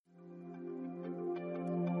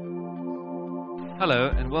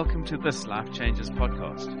Hello and welcome to this Life Changes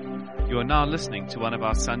podcast. You are now listening to one of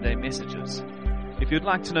our Sunday messages. If you'd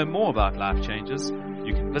like to know more about Life Changes,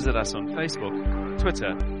 you can visit us on Facebook,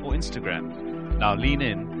 Twitter, or Instagram. Now lean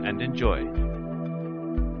in and enjoy.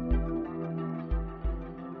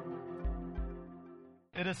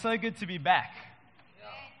 It is so good to be back.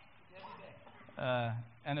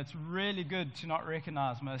 And it's really good to not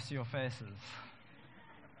recognize most of your faces.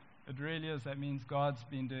 It really is. That means God's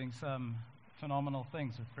been doing some phenomenal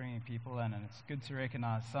things with bringing people in, and it's good to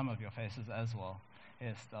recognize some of your faces as well.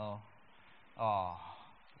 Estelle,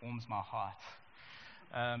 warms my heart.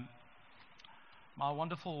 My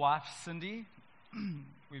wonderful wife, Cindy,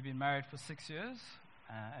 we've been married for 6 years,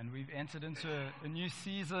 and we've entered into a new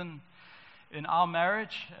season in our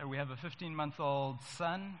marriage. We have a 15-month-old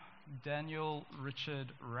son, Daniel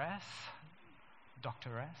Richard Rass,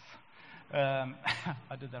 Dr. Rass.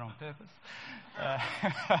 I did that on purpose.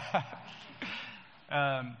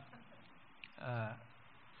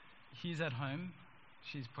 He's at home.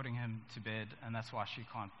 She's putting him to bed, and that's why she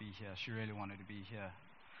can't be here. She really wanted to be here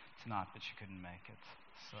tonight, but she couldn't make it.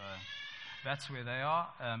 So that's where they are.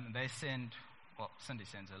 Cindy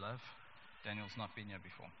sends her love. Daniel's not been here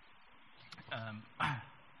before.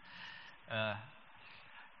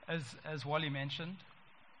 As Wally mentioned,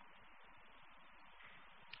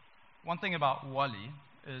 one thing about Wally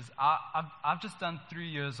is I've just done 3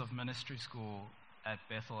 years of ministry school at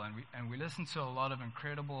Bethel, and we listen to a lot of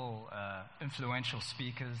incredible, influential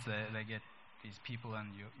speakers. They get these people, and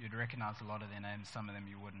you'd recognize a lot of their names. Some of them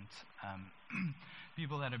you wouldn't.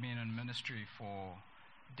 People that have been in ministry for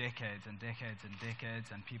decades and decades and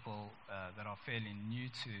decades, and people that are fairly new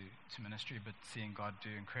to ministry, but seeing God do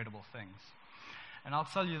incredible things. And I'll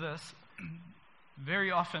tell you this,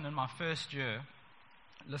 very often in my first year,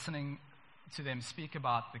 listening to them speak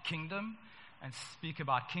about the kingdom and speak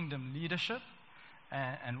about kingdom leadership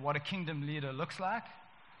and what a kingdom leader looks like,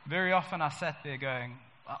 very often I sat there going,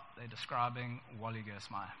 they're describing Wally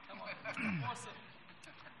Gersmeyer. Come on, awesome.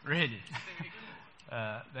 Really.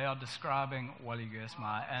 They are describing Wally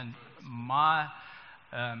Gersmeyer, and my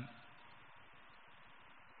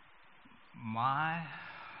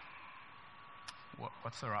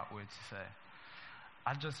what's the right word to say?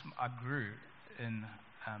 I grew in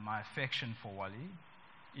my affection for Wally,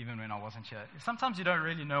 even when I wasn't here. Sometimes you don't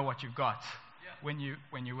really know what you've got when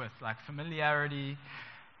you're with. Like, familiarity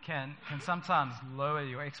can sometimes lower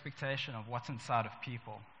your expectation of what's inside of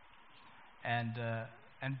people. And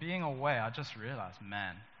being away, I just realized,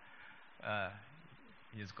 man,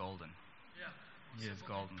 he is golden. Yeah, he is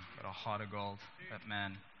golden. Got a heart of gold. That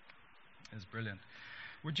man is brilliant.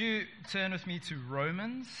 Would you turn with me to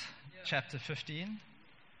Romans chapter 15?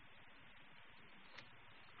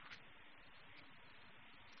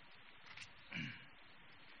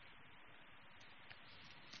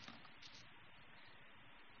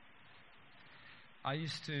 I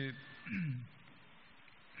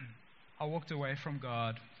walked away from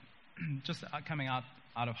God just coming out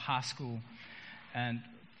of high school, and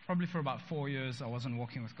probably for about 4 years I wasn't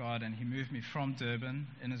walking with God, and He moved me from Durban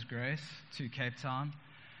in His grace to Cape Town.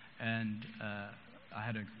 And I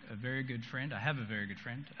had a very good friend. I have a very good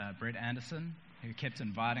friend, Brett Anderson, who kept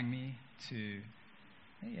inviting me to,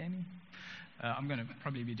 hey Amy, I'm going to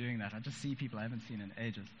probably be doing that. I just see people I haven't seen in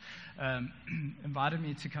ages. Invited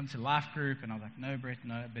me to come to Life Group, and I was like, no, Brett,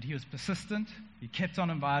 no. But he was persistent. He kept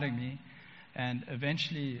on inviting me. And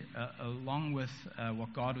eventually, along with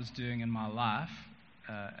what God was doing in my life,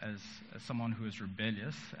 as someone who was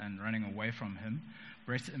rebellious and running away from Him,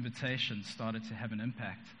 Brett's invitation started to have an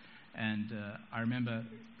impact. And I remember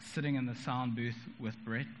sitting in the sound booth with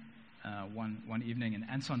Brett one evening, and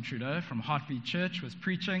Anton Trudeau from Heartbeat Church was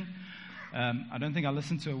preaching. I don't think I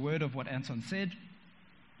listened to a word of what Anton said,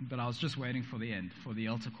 but I was just waiting for the end, for the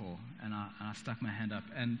altar call, and I stuck my hand up.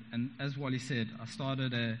 And as Wally said, I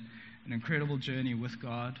started an incredible journey with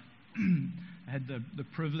God. I had the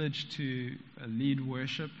privilege to lead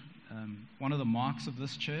worship. One of the marks of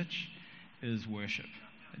this church is worship.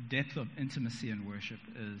 Depth of intimacy in worship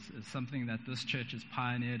is something that this church has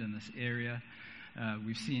pioneered in this area.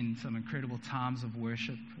 We've seen some incredible times of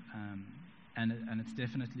worship, and it's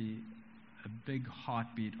definitely a big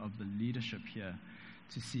heartbeat of the leadership here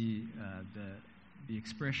to see the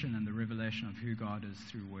expression and the revelation of who God is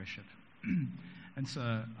through worship. And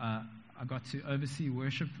so I got to oversee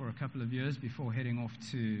worship for a couple of years before heading off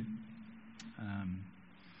to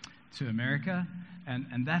America.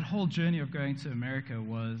 And that whole journey of going to America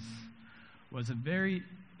was a very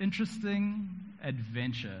interesting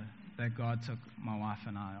adventure that God took my wife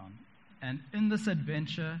and I on. And in this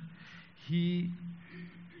adventure, He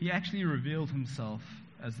actually revealed Himself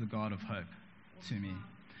as the God of hope. to me.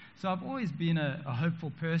 So I've always been a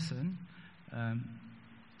hopeful person,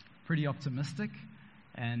 pretty optimistic,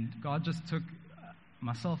 and God just took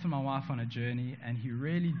myself and my wife on a journey, and He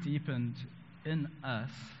really deepened in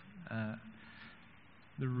us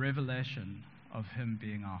the revelation of Him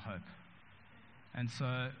being our hope. And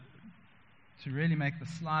so, to really make the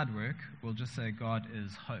slide work, we'll just say God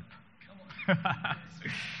is hope.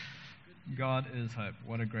 God is hope.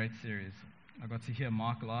 What a great series. I got to hear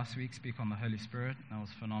Mark last week speak on the Holy Spirit. That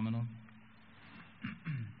was phenomenal.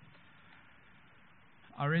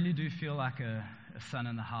 I really do feel like a son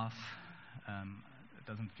in the house. It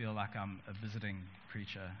doesn't feel like I'm a visiting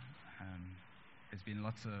preacher. There's been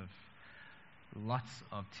lots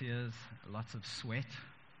of tears, lots of sweat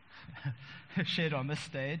shed on this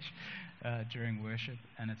stage during worship,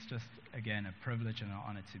 and it's just, again, a privilege and an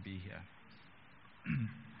honor to be here.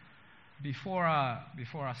 Before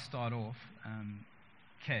I start off,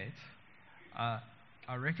 Kate, I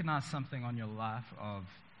recognize something on your life of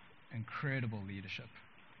incredible leadership,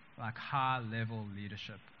 like high-level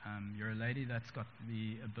leadership. You're a lady that's got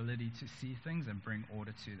the ability to see things and bring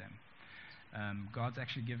order to them. God's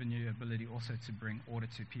actually given you the ability also to bring order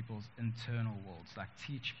to people's internal worlds, like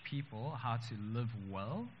teach people how to live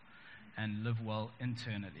well and live well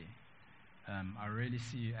internally. I really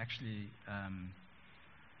see you actually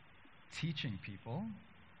teaching people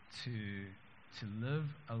to live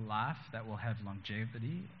a life that will have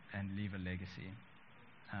longevity and leave a legacy.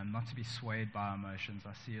 Not to be swayed by emotions.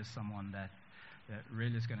 I see you as someone that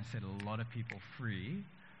really is going to set a lot of people free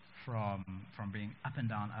from being up and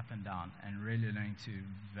down, and really learning to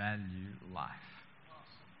value life.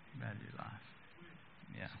 Value life.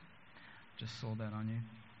 Yeah. Just saw that on you.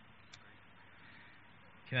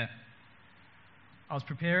 Okay. I was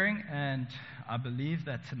preparing, and I believe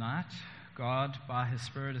that tonight, God, by His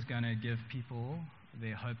Spirit, is going to give people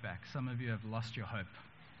their hope back. Some of you have lost your hope.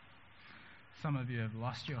 Some of you have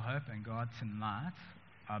lost your hope, and God tonight,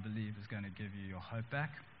 I believe, is going to give you your hope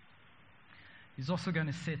back. He's also going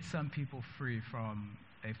to set some people free from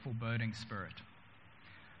a foreboding spirit.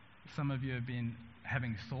 Some of you have been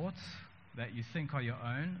having thoughts that you think are your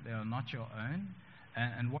own. They are not your own.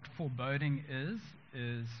 And what foreboding is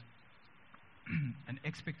an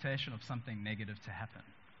expectation of something negative to happen.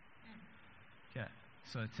 Okay,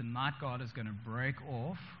 so tonight God is going to break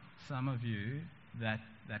off some of you that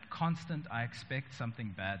constant, I expect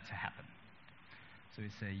something bad to happen. So we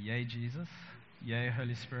say, yay Jesus, yay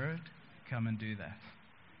Holy Spirit, come and do that.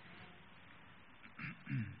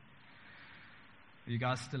 Are you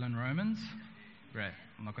guys still in Romans? Great,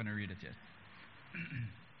 I'm not going to read it yet.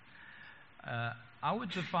 I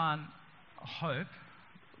would define hope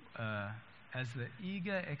as the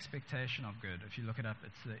eager expectation of good. If you look it up,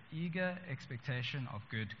 it's the eager expectation of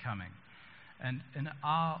good coming. And in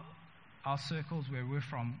our circles where we're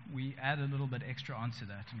from, we add a little bit extra onto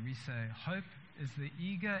that, and we say hope is the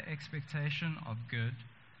eager expectation of good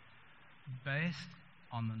based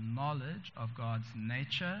on the knowledge of God's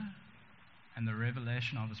nature and the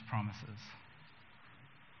revelation of His promises.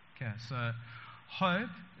 Okay, so hope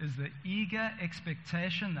is the eager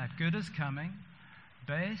expectation that good is coming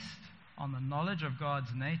based on the knowledge of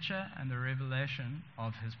God's nature and the revelation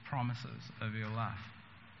of His promises over your life.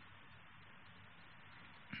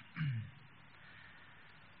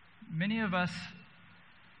 Many of us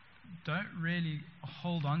don't really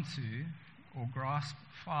hold on to or grasp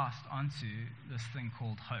fast onto this thing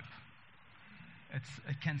called hope.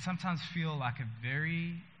 It can sometimes feel like a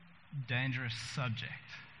very dangerous subject,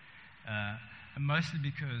 mostly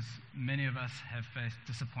because many of us have faced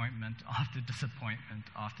disappointment after disappointment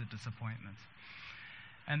after disappointment.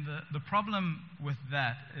 And the problem with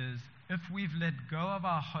that is if we've let go of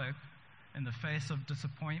our hope in the face of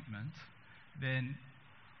disappointment, then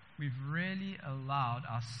we've really allowed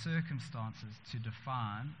our circumstances to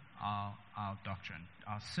define our doctrine,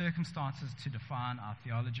 our circumstances to define our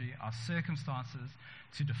theology, our circumstances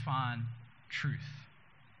to define truth.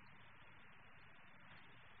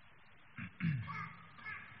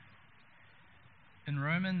 In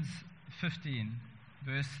Romans 15,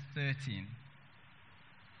 verse 13,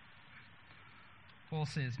 Paul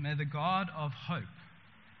says, "May the God of hope,"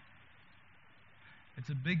 it's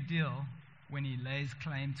a big deal when he lays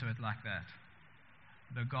claim to it like that,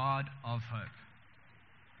 the God of hope.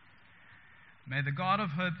 "May the God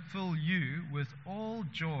of hope fill you with all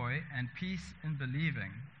joy and peace in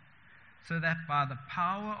believing, so that by the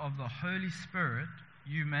power of the Holy Spirit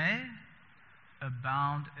you may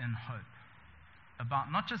abound in hope."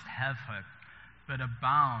 About, not just have hope, but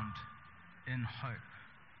abound in hope.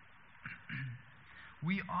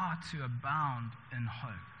 We are to abound in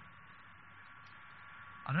hope.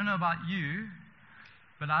 I don't know about you,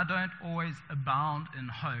 but I don't always abound in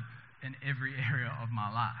hope in every area of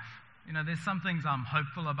my life. You know, there's some things I'm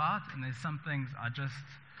hopeful about, and there's some things I just...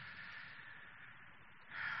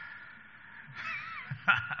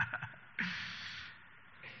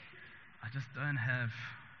 I just don't have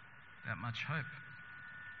that much hope.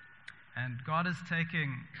 And God is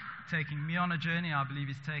taking me on a journey. I believe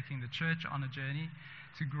He's taking the church on a journey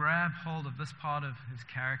to grab hold of this part of His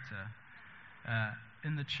character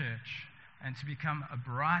in the church, and to become a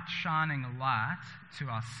bright, shining light to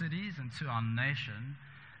our cities and to our nation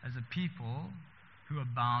as a people who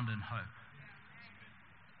abound in hope.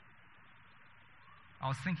 I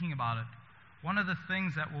was thinking about it. One of the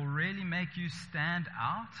things that will really make you stand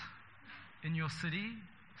out in your city,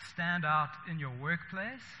 stand out in your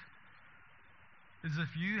workplace, is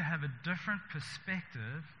if you have a different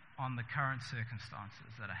perspective on the current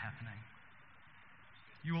circumstances that are happening.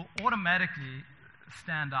 You will automatically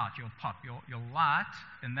stand out. You'll pop. Your light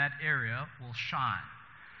in that area will shine.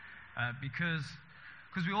 Because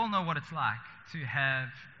we all know what it's like to have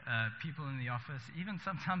people in the office, even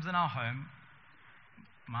sometimes in our home.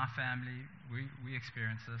 My family, we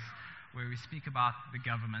experience this, where we speak about the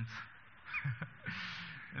government.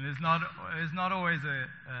 And there's not always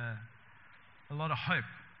a lot of hope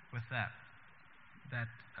with that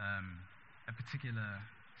a particular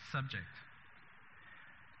subject.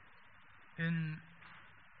 In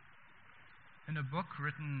a book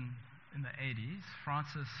written in the 80s,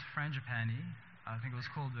 Francis Frangipani, I think it was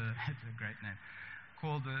called it's a great name,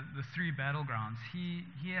 called the Three Battlegrounds.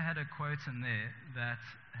 He had a quote in there that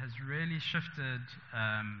has really shifted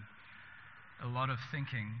a lot of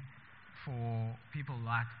thinking for people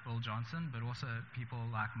like Bill Johnson, but also people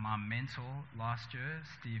like my mentor last year,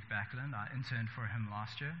 Steve Backlund. I interned for him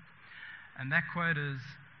last year. And that quote is,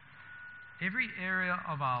 "Every area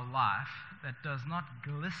of our life that does not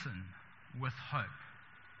glisten with hope,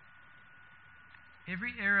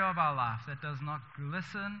 every area of our life that does not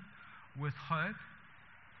glisten with hope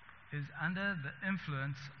is under the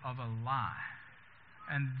influence of a lie,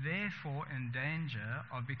 and therefore in danger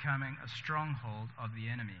of becoming a stronghold of the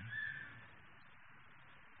enemy."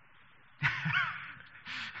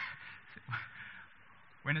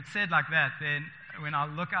 When it's said like that, then when I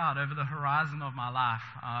look out over the horizon of my life,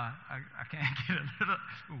 I can get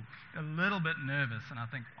a little bit nervous, and I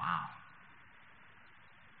think, wow,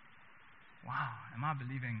 am I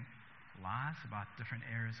believing lies about different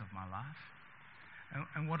areas of my life?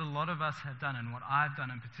 And what a lot of us have done, and what I've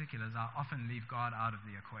done in particular, is I often leave God out of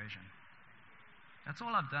the equation. That's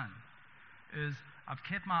all I've done, is I've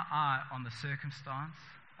kept my eye on the circumstance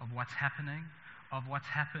of what's happening, of what's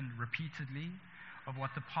happened repeatedly, of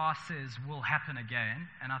what the past says will happen again,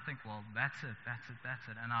 and I think, well, that's it.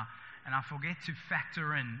 And I forget to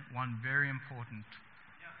factor in one very important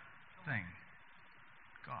thing: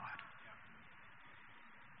 God.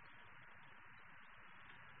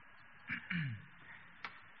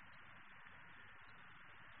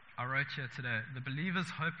 I wrote here today, the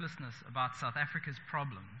believer's hopelessness about South Africa's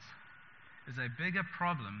problems is a bigger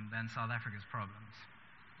problem than South Africa's problems.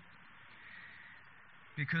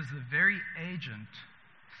 Because the very agent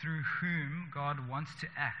through whom God wants to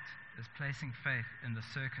act is placing faith in the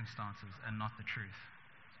circumstances and not the truth.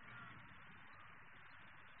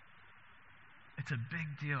 It's a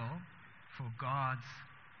big deal for God's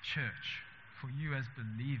church, for you as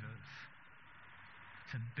believers.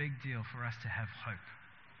 It's a big deal for us to have hope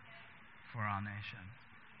for our nation.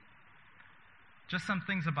 Just some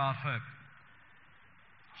things about hope.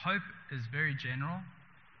 Hope is very general.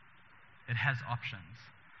 It has options.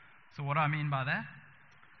 So what do I mean by that?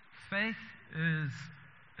 Faith is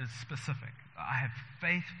specific. I have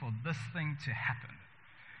faith for this thing to happen.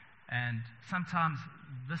 And sometimes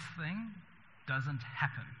this thing doesn't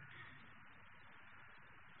happen.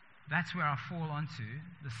 That's where I fall onto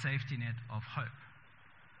the safety net of hope.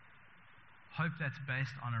 Hope that's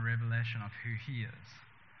based on a revelation of who He is.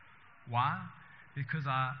 Why? Because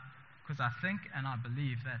I think and I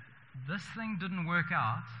believe that this thing didn't work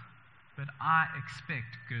out, but I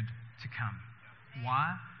expect good to come.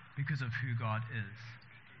 Why? Because of who God is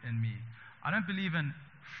in me. I don't believe in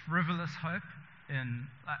frivolous hope.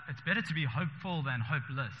 It's better to be hopeful than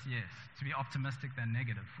hopeless, yes. To be optimistic than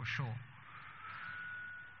negative, for sure.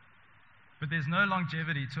 But there's no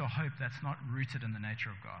longevity to a hope that's not rooted in the nature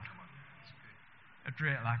of God.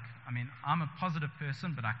 I'm a positive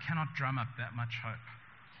person, but I cannot drum up that much hope.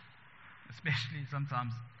 Especially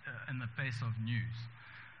sometimes in the face of news.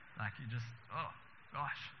 Like you just, oh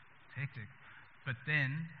gosh, it's hectic. But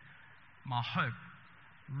then my hope,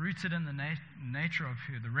 rooted in the nature of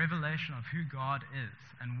the revelation of who God is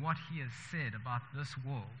and what He has said about this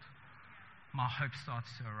world, my hope starts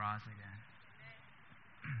to arise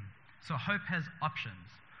again. So hope has options.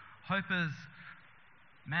 Hope is,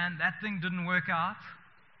 man, that thing didn't work out,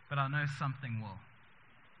 but I know something will.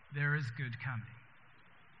 There is good coming.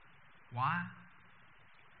 Why?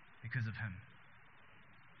 Because of Him.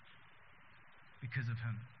 Because of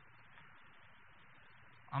Him.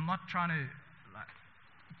 I'm not trying to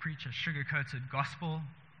preach a sugar-coated gospel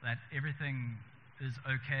that everything is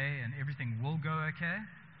okay and everything will go okay.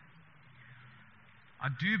 I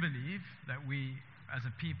do believe that we, as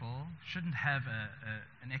a people, shouldn't have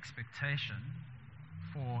an expectation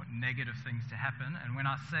for negative things to happen. And when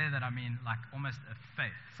I say that, I mean like almost a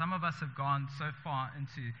faith. Some of us have gone so far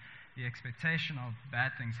into the expectation of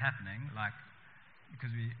bad things happening, like because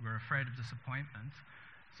we're afraid of disappointment,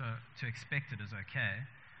 so to expect it is okay.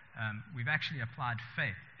 We've actually applied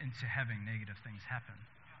faith into having negative things happen.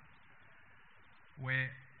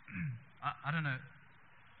 Where, I don't know,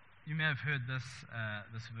 you may have heard this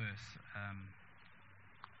verse.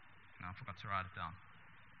 No, I forgot to write it down.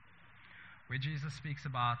 Where Jesus speaks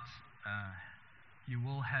about you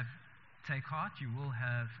will have, take heart, you will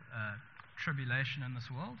have tribulation in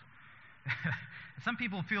this world. Some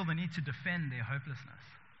people feel the need to defend their hopelessness.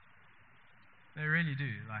 They really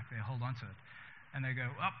do, like they hold on to it. And they go,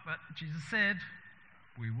 oh, but Jesus said,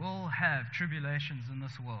 we will have tribulations in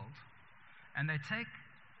this world. And they take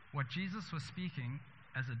what Jesus was speaking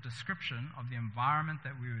as a description of the environment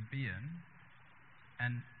that we would be in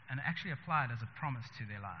and actually apply it as a promise to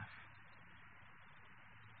their life.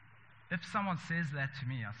 If someone says that to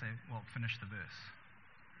me, I say, well, finish the verse.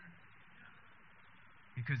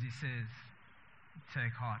 Because he says,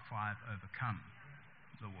 take heart, for I have overcome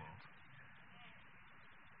the world.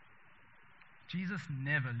 Jesus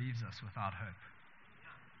never leaves us without hope.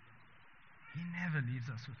 He never leaves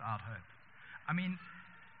us without hope. I mean,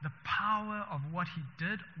 the power of what He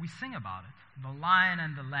did, we sing about it. The Lion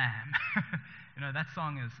and the Lamb. You know, that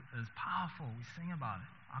song is powerful. We sing about it.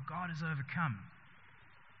 Our God is overcome.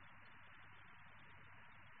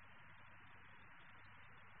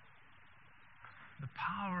 The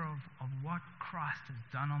power of what Christ has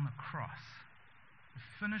done on the cross, the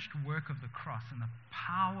finished work of the cross, and the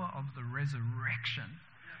power of the resurrection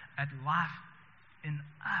at life in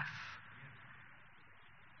us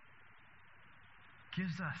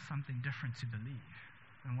gives us something different to believe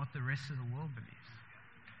than what the rest of the world believes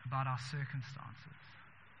about our circumstances.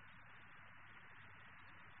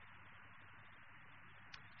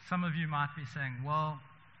 Some of you might be saying, well,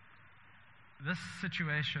 this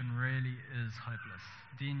situation really is hopeless.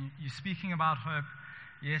 Dean, you're speaking about hope.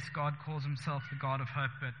 Yes, God calls Himself the God of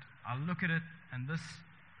hope, but I look at it and this,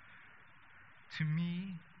 to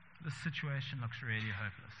me, this situation looks really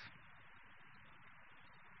hopeless.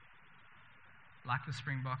 Like the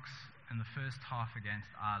Springboks in the first half against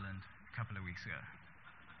Ireland a couple of weeks ago.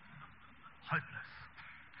 Hopeless.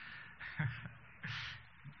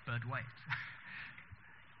 But wait.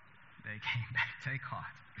 They came back. Take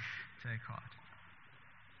heart. Take heart.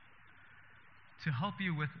 To help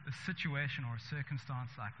you with a situation or a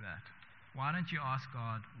circumstance like that, why don't you ask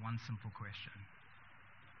God one simple question?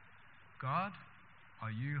 God, are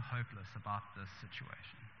you hopeless about this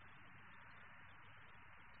situation?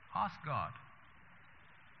 Ask God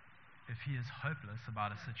if He is hopeless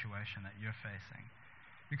about a situation that you're facing.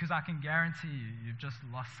 Because I can guarantee you've just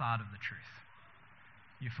lost sight of the truth.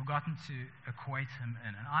 You've forgotten to equate Him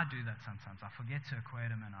in. And I do that sometimes. I forget to equate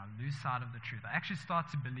Him in. I lose sight of the truth. I actually start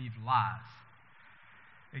to believe lies.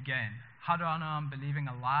 Again, how do I know I'm believing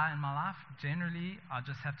a lie in my life? Generally, I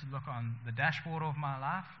just have to look on the dashboard of my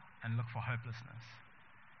life and look for hopelessness.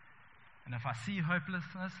 And if I see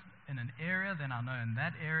hopelessness in an area, then I know in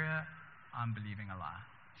that area I'm believing a lie.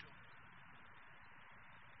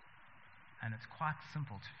 And it's quite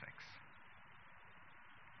simple to fix.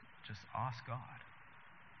 Just ask God,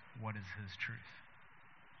 what is His truth?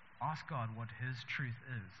 Ask God what His truth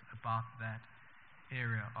is about that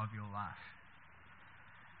area of your life.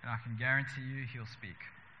 And I can guarantee you He'll speak.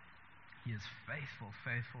 He is faithful,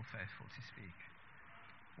 faithful, faithful to speak.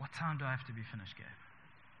 What time do I have to be finished, Gabe?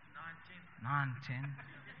 9:10.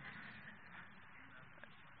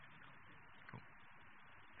 Cool.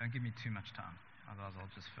 Don't give me too much time, otherwise I'll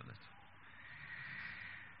just fill it.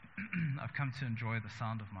 I've come to enjoy the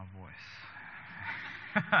sound of my voice.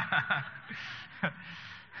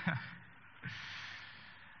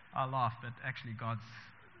 I laugh, but actually God's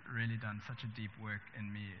really done such a deep work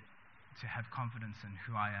in me to have confidence in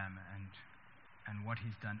who I am and what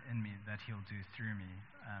He's done in me that He'll do through me.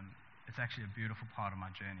 It's actually a beautiful part of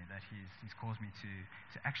my journey that He's caused me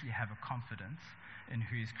to actually have a confidence in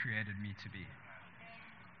who He's created me to be.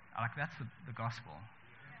 Like, that's the gospel.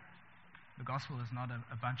 the gospel is not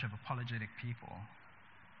a bunch of apologetic people.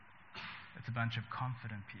 It's a bunch of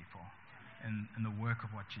confident people in the work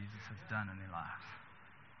of what Jesus has done in their lives.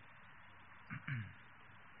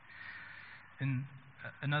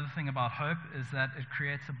 Another thing about hope is that it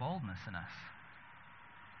creates a boldness in us.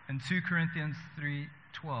 In 2 Corinthians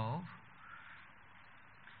 3:12,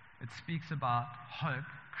 it speaks about hope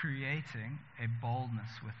creating a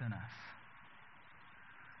boldness within us.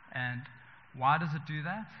 And why does it do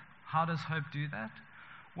that? How does hope do that?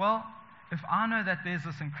 Well, if I know that there's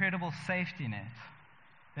this incredible safety net,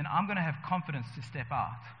 then I'm going to have confidence to step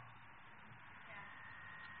out.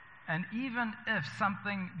 And even if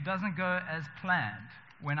something doesn't go as planned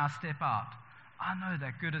when I step out, I know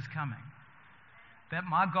that good is coming. That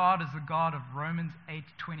my God is the God of Romans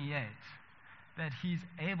 8:28, that He's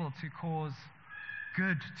able to cause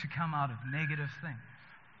good to come out of negative things.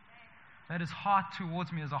 That His heart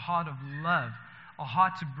towards me is a heart of love, a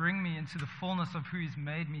heart to bring me into the fullness of who He's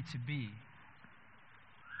made me to be.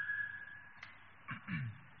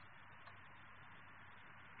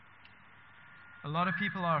 A lot of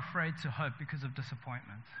people are afraid to hope because of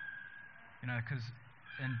disappointment. Because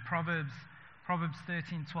in Proverbs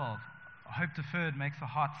 13:12, a hope deferred makes the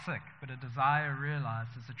heart sick, but a desire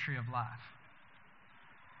realized is a tree of life.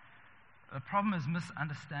 The problem is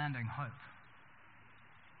misunderstanding hope.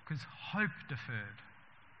 Because hope deferred,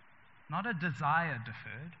 not a desire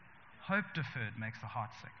deferred, hope deferred makes the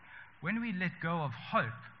heart sick. When we let go of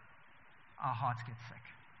hope, our hearts get sick.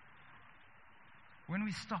 When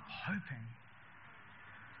we stop hoping,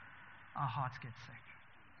 our hearts get sick.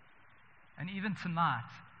 And even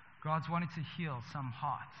tonight, God's wanting to heal some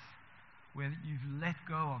hearts where you've let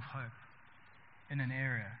go of hope in an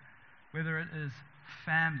area. Whether it is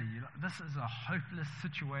family, this is a hopeless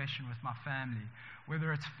situation with my family.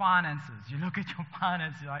 Whether it's finances, you look at your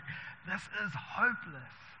finances, you're like, this is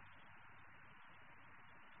hopeless.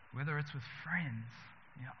 Whether it's with friends,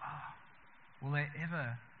 will they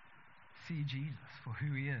ever see Jesus for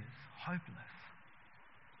who He is? Hopeless.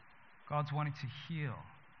 God's wanting to heal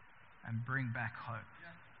and bring back hope.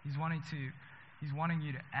 He's wanting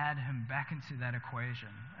you to add Him back into that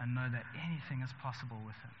equation and know that anything is possible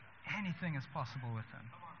with Him. Anything is possible with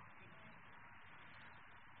Him.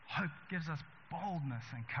 Hope gives us boldness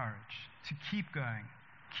and courage to keep going,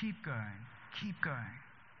 keep going, keep going.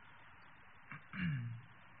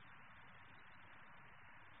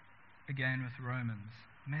 Again with Romans,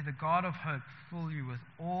 may the God of hope fill you with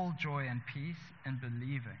all joy and peace in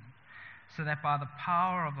believing, so that by the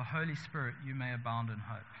power of the Holy Spirit you may abound in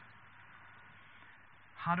hope.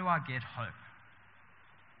 How do I get hope?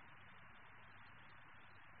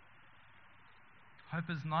 Hope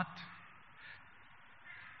is not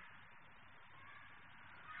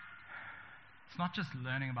just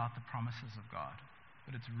learning about the promises of God,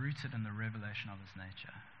 but it's rooted in the revelation of His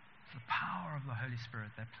nature. It's the power of the Holy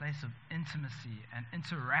Spirit, that place of intimacy and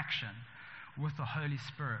interaction with the Holy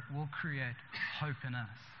Spirit will create hope in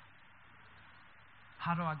us.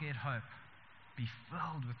 How do I get hope? Be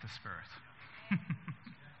filled with the Spirit.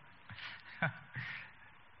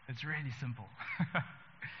 It's really simple.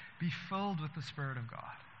 Be filled with the Spirit of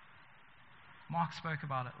God. Mark spoke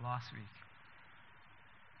about it last week.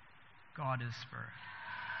 God is Spirit.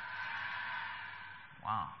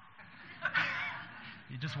 Wow.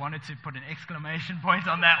 You just wanted to put an exclamation point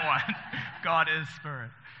on that one. God is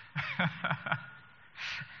Spirit.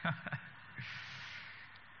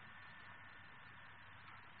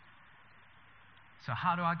 So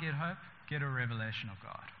how do I get hope? Get a revelation of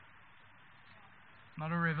God.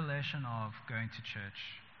 Not a revelation of going to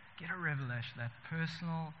church. Get a revelation, that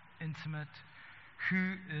personal, intimate,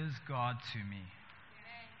 who is God to me?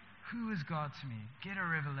 Who is God to me? Get a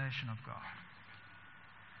revelation of God.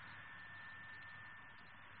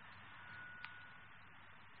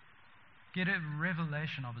 Get a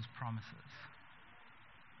revelation of His promises.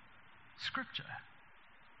 Scripture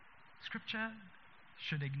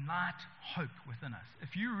should ignite hope within us.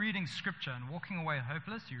 If you're reading Scripture and walking away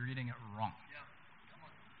hopeless, you're reading it wrong.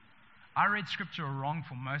 I read Scripture wrong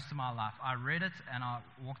for most of my life. I read it and I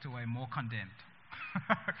walked away more condemned.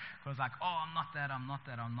 I was like, I'm not that.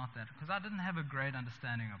 Because I didn't have a great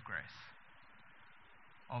understanding of grace,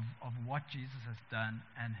 of what Jesus has done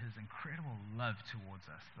and His incredible love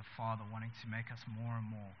towards us, the Father wanting to make us more and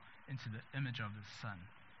more into the image of His Son.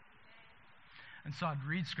 And so I'd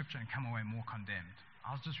read Scripture and come away more condemned.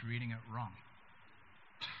 I was just reading it wrong.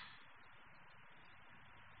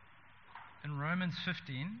 In Romans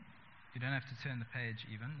 15, you don't have to turn the page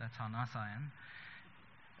even, that's how nice I am.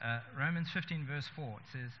 Romans 15 verse 4, it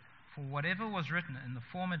says, "For whatever was written in the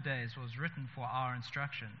former days was written for our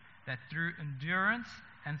instruction, that through endurance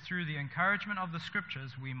and through the encouragement of the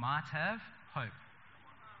Scriptures, we might have hope.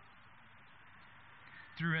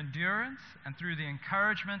 Through endurance and through the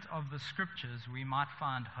encouragement of the Scriptures, we might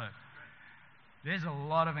find hope. There's a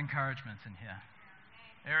lot of encouragement in here.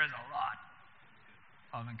 There is a lot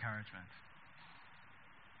of encouragement.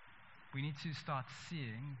 We need to start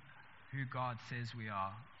seeing who God says we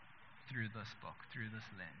are through this book, through this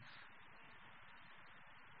lens.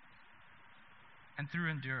 And through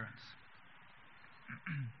endurance.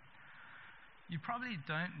 You probably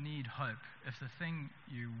don't need hope if the thing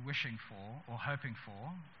you're wishing for, or hoping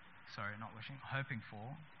for, hoping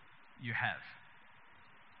for, you have.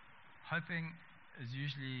 Hoping is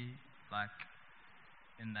usually like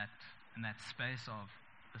in that space of,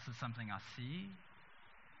 this is something I see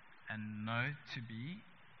and know to be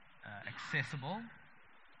accessible,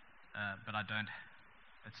 but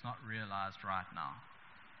it's not realized right now.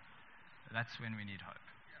 That's when we need hope.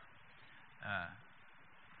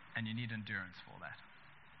 And you need endurance for that.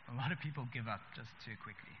 A lot of people give up just too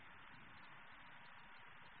quickly.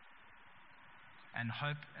 And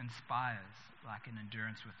hope inspires like an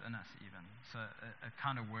endurance within us even. So it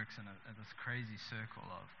kind of works in this crazy circle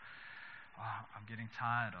of, I'm getting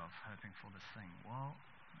tired of hoping for this thing. Well,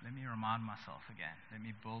 let me remind myself again. Let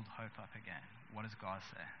me build hope up again. What does God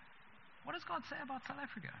say? What does God say about South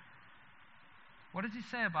Africa? What does He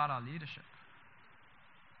say about our leadership?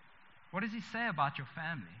 What does He say about your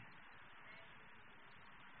family?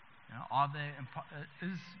 You know,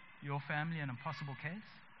 is your family an impossible case?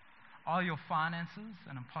 Are your finances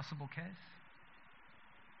an impossible case?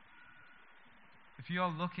 If you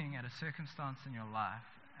are looking at a circumstance in your life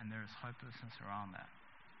and there is hopelessness around that,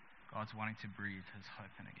 God's wanting to breathe His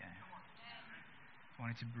hope in again. He's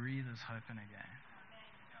wanting to breathe His hope in again.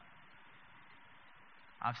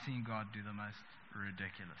 I've seen God do the most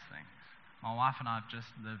ridiculous things. My wife and I have just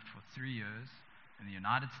lived for 3 years in the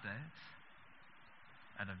United States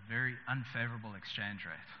at a very unfavorable exchange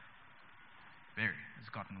rate. It's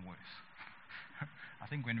gotten worse. I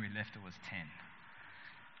think when we left it was 10.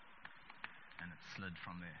 And it slid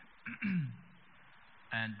from there.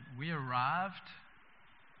 And we arrived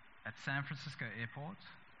at San Francisco Airport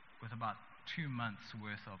with about 2 months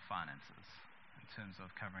worth of finances in terms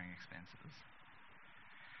of covering expenses.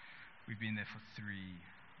 We've been there for 3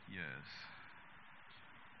 years.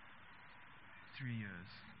 3 years.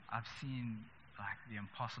 I've seen like the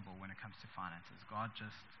impossible when it comes to finances. God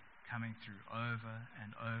just coming through over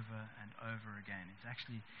and over and over again.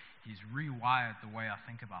 He's rewired the way I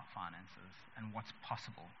think about finances and what's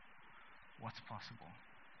possible. What's possible.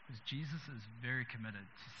 Because Jesus is very committed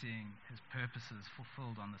to seeing His purposes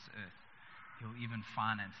fulfilled on this earth. He'll even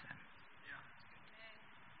finance them.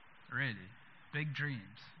 Really. Big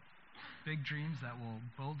dreams. Big dreams that will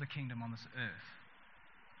build the kingdom on this earth.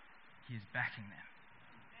 He is backing them.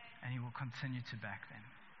 And He will continue to back them.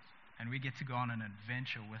 And we get to go on an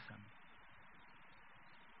adventure with Him.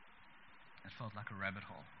 It felt like a rabbit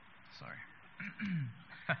hole. Sorry.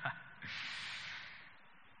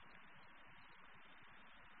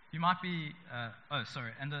 You might be,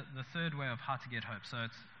 and the third way of how to get hope. So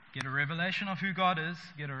it's get a revelation of who God is,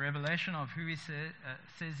 get a revelation of who He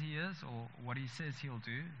says He is, or what He says He'll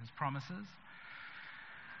do, His promises.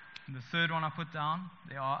 And the third one I put down,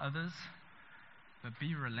 there are others, but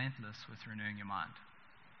be relentless with renewing your mind.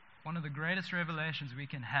 One of the greatest revelations we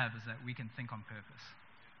can have is that we can think on purpose.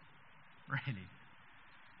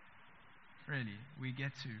 Really, we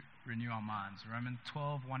get to renew our minds. Romans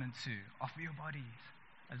 12, 1 and 2. Offer your bodies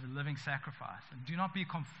as a living sacrifice. And do not be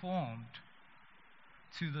conformed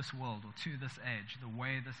to this world or to this age, the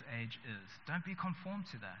way this age is. Don't be conformed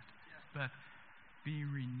to that. But be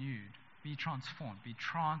renewed. Be transformed. Be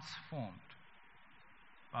transformed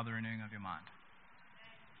by the renewing of your mind.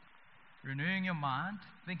 Renewing your mind,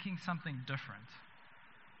 thinking something different,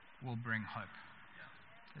 will bring hope.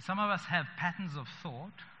 Some of us have patterns of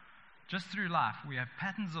thought. Just through life, we have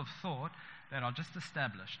patterns of thought that are just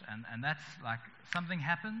established. And that's like something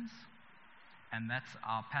happens, and that's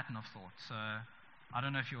our pattern of thought. So I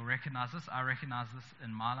don't know if you'll recognize this. I recognize this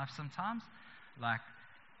in my life sometimes. Like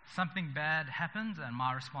something bad happens, and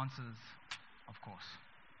my response is, of course.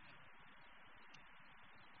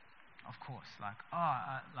 Of course.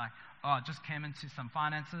 I just came into some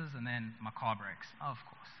finances, and then my car breaks. Oh, of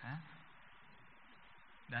course. Eh?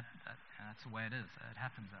 That's the way it is. It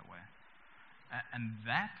happens that way. And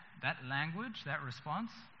that language, that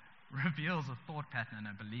response, reveals a thought pattern and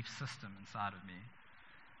a belief system inside of me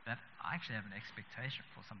that I actually have an expectation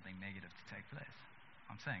for something negative to take place.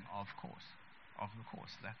 I'm saying, of course. Of the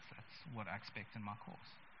course. That's what I expect in my course.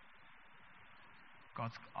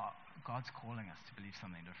 God's calling us to believe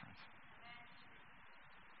something different.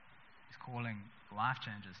 calling Life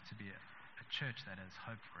Changers to be a church that has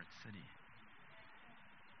hope for its city.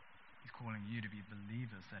 He's calling you to be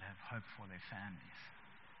believers that have hope for their families,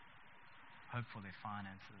 hope for their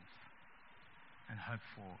finances, and hope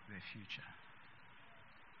for their future.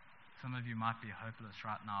 Some of you might be hopeless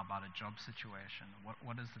right now about a job situation.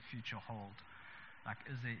 What does the future hold? Like,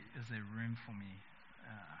 is there room for me?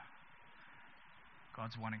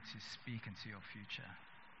 God's wanting to speak into your future.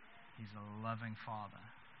 He's a loving Father.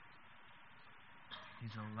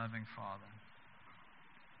 He's a loving Father.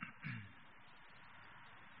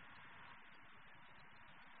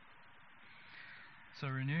 So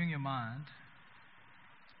renewing your mind,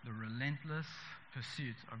 the relentless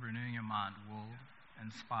pursuit of renewing your mind will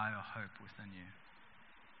inspire hope within you.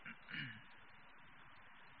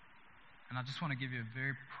 And I just want to give you a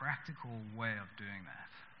very practical way of doing that.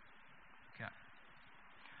 Okay.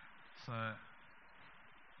 So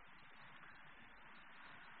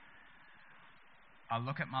I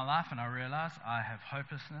look at my life and I realize I have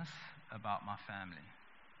hopelessness about my family.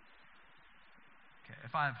 Okay,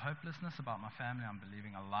 if I have hopelessness about my family, I'm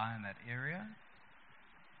believing a lie in that area.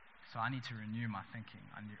 So I need to renew my thinking.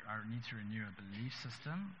 I need to renew a belief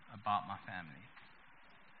system about my family.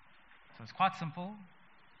 So it's quite simple.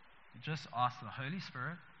 You just ask the Holy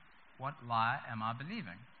Spirit, what lie am I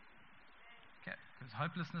believing? Okay, because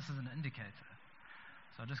hopelessness is an indicator.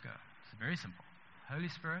 So I just go, it's very simple. Holy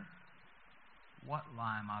Spirit, what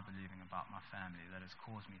lie am I believing about my family that has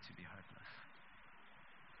caused me to be hopeless?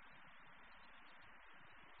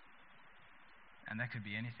 And that could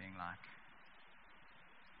be anything like,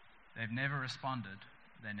 they've never responded,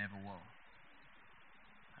 they never will.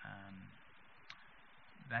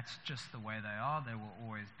 That's just the way they are. They will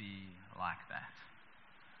always be like that.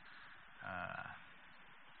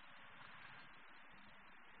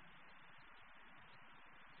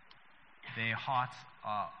 Their hearts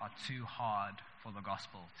are too hard for the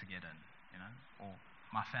gospel to get in, you know, or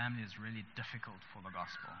my family is really difficult for the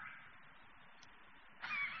gospel.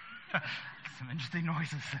 Some interesting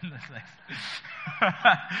noises in this place.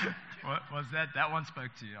 What was that? That one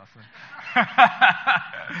spoke to you, also.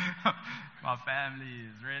 My family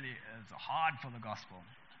is hard for the gospel.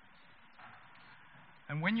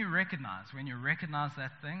 And when you recognize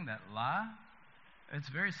that thing, that lie, it's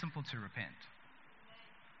very simple to repent.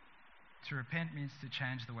 To repent means to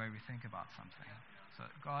change the way we think about something. So,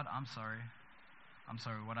 God, I'm sorry. I'm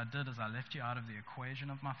sorry. What I did is I left you out of the equation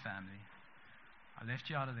of my family. I left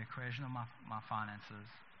you out of the equation of my finances.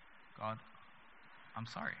 God, I'm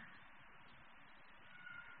sorry.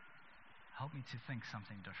 Help me to think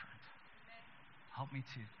something different. Help me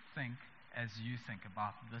to think as you think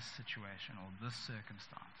about this situation or this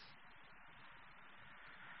circumstance.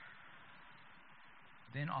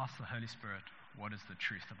 Then ask the Holy Spirit, what is the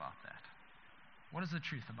truth about that? What is the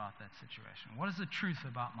truth about that situation? What is the truth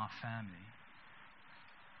about my family?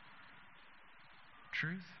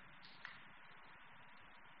 Truth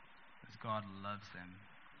is God loves them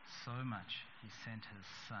so much, He sent His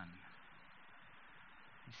Son.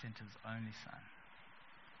 He sent His only Son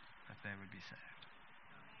that they would be saved.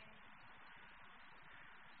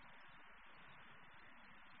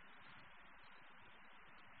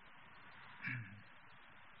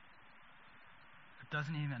 It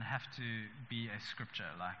doesn't even have to be a scripture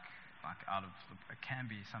like it can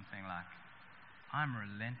be something like, I'm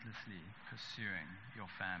relentlessly pursuing your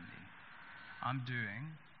family. I'm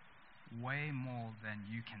doing way more than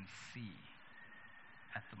you can see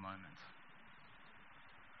at the moment.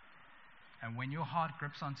 And when your heart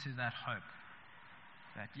grips onto that hope,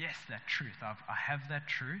 that yes, that truth, I have that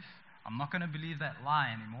truth, I'm not going to believe that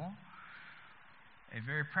lie anymore. A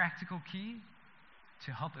very practical key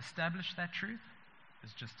to help establish that truth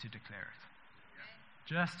is just to declare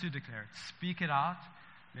it. Just to declare it. Speak it out.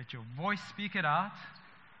 Let your voice speak it out.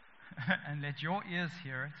 And let your ears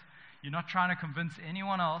hear it. You're not trying to convince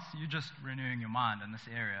anyone else. You're just renewing your mind in this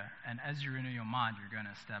area. And as you renew your mind, you're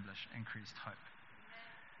going to establish increased hope.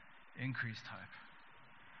 Increased hope.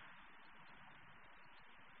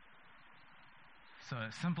 So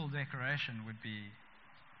a simple declaration would be,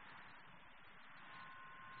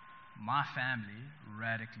 my family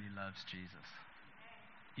radically loves Jesus.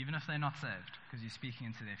 Even if they're not saved, because you're speaking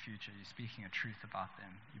into their future, you're speaking a truth about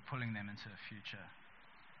them, you're pulling them into a future.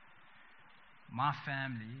 My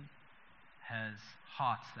family has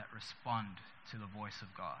hearts that respond to the voice of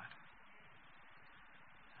God.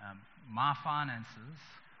 My finances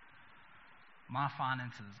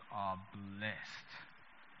are blessed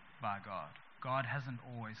by God. God hasn't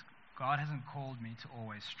called me to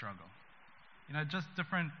always struggle. You know, just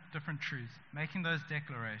different truths. Making those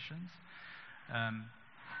declarations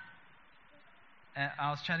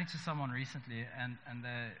I was chatting to someone recently, and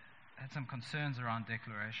they had some concerns around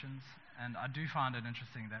declarations. And I do find it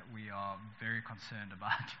interesting that we are very concerned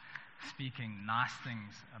about speaking nice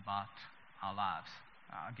things about our lives.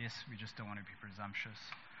 I guess we just don't want to be presumptuous.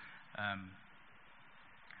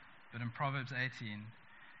 But in Proverbs 18,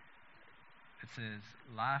 it says,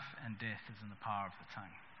 life and death is in the power of the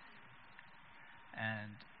tongue.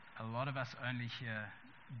 And a lot of us only hear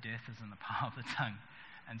death is in the power of the tongue.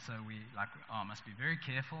 And so we must be very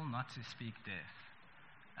careful not to speak death.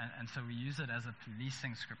 And so we use it as a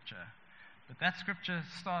policing scripture. But that scripture,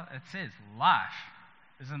 it says, life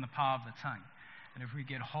is in the power of the tongue. And if we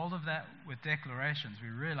get hold of that with declarations, we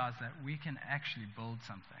realize that we can actually build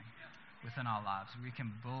something within our lives. We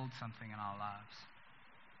can build something in our lives.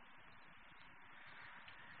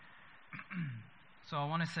 So I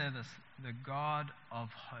want to say this. The God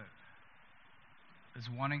of hope is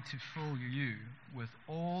wanting to fill you with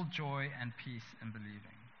all joy and peace in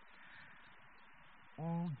believing.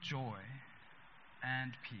 All joy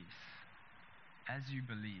and peace as you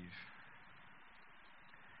believe,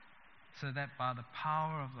 so that by the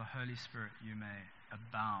power of the Holy Spirit you may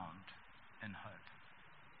abound in hope.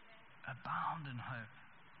 Abound in hope.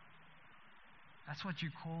 That's what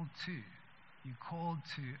you're called to. You're called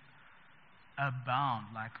to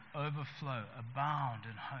abound, like overflow, abound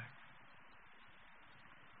in hope.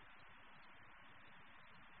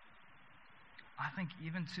 I think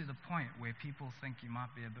even to the point where people think you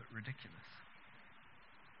might be a bit ridiculous.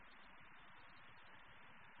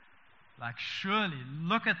 Like, surely,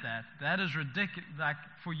 look at that. That is ridiculous. Like,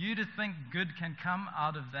 for you to think good can come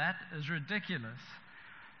out of that is ridiculous.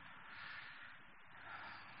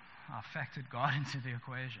 I factored God into the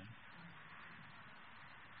equation.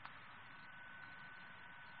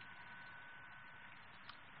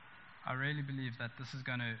 I really believe that this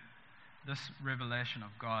revelation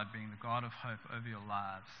of God being the God of hope over your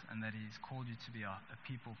lives, and that He's called you to be a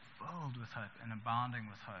people filled with hope and abounding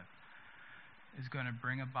with hope, is going to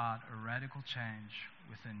bring about a radical change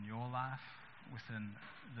within your life, within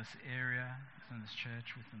this area, within this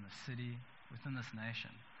church, within the city, within this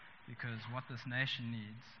nation. Because what this nation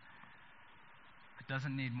needs, it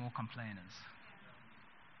doesn't need more complainers.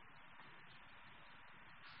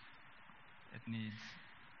 It needs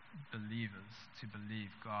believers to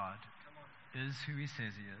believe God is who He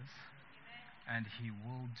says He is, and He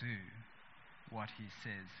will do what He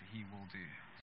says He will do.